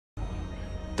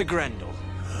the grendal?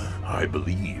 I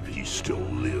believe he still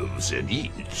lives and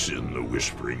eats in the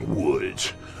Whispering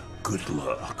Woods. Good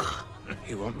luck.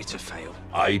 You want me to fail?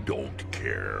 I don't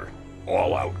care.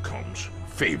 All outcomes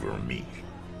favor me.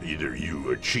 Either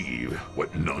you achieve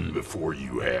what none before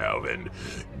you have and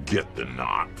get the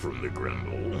knot from the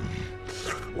grendal,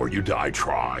 or you die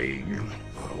trying,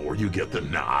 or you get the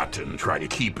knot and try to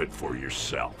keep it for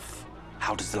yourself.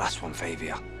 How does the last one favor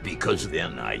you? Because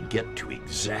then I get to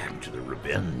exact the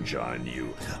revenge on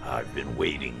you I've been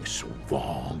waiting so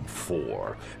long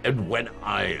for. And when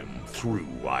I am through,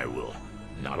 I will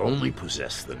not only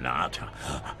possess the knot,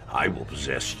 I will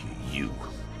possess you.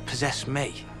 Possess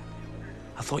me?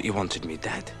 I thought you wanted me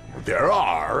dead. There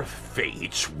are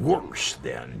fates worse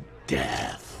than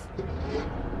death.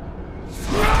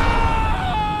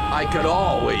 I could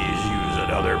always use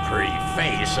another pretty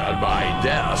face on my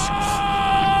desk.